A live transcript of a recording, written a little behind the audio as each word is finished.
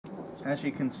as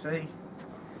you can see,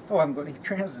 oh, I haven't got any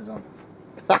trousers on.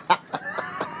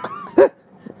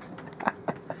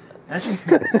 As you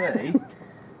can see,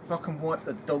 if I can wipe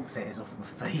the dog's hairs off my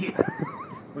feet,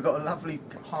 we've got a lovely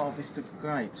harvest of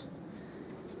grapes.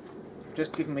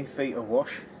 Just given me feet a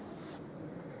wash,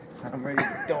 and I'm ready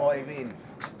to dive in.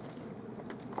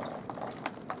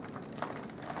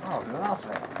 Oh,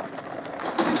 lovely.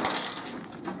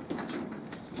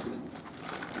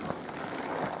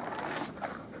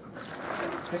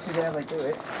 This is how they do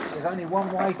it. There's only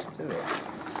one way to do it.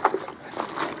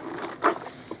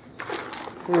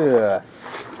 Yeah.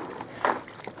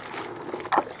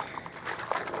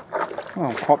 Well,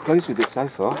 I'm quite pleased with it so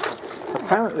far.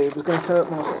 Apparently it was going to hurt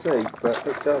my feet, but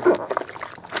it doesn't.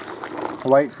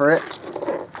 I'll wait for it.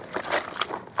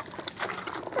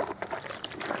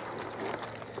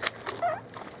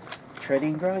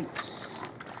 Treading grapes.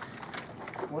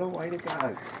 What a way to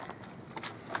go.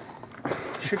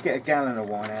 Should get a gallon of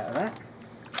wine out of that,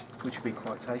 which would be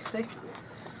quite tasty.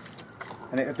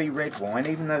 And it would be red wine,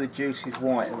 even though the juice is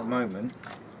white at the moment.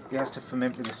 It has to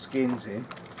ferment with the skins in,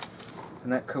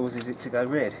 and that causes it to go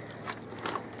red.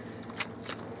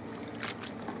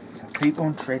 So keep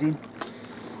on treading.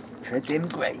 Tread them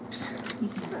grapes.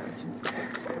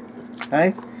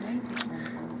 Hey?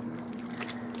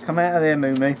 Come out of there,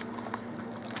 Moo Moo.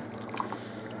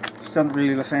 She doesn't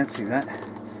really fancy that.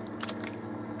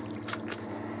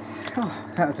 Oh,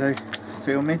 that'll do.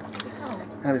 Filming. Is it cold?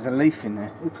 Oh, there's a leaf in there.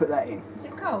 Who put that in? Is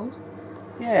it cold?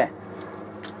 Yeah.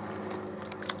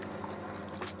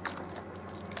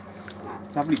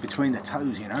 Lovely between the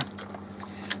toes, you know.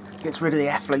 Gets rid of the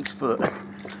athlete's foot.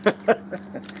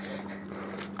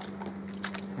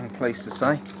 I'm pleased to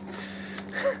say.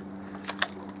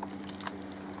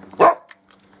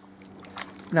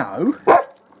 No.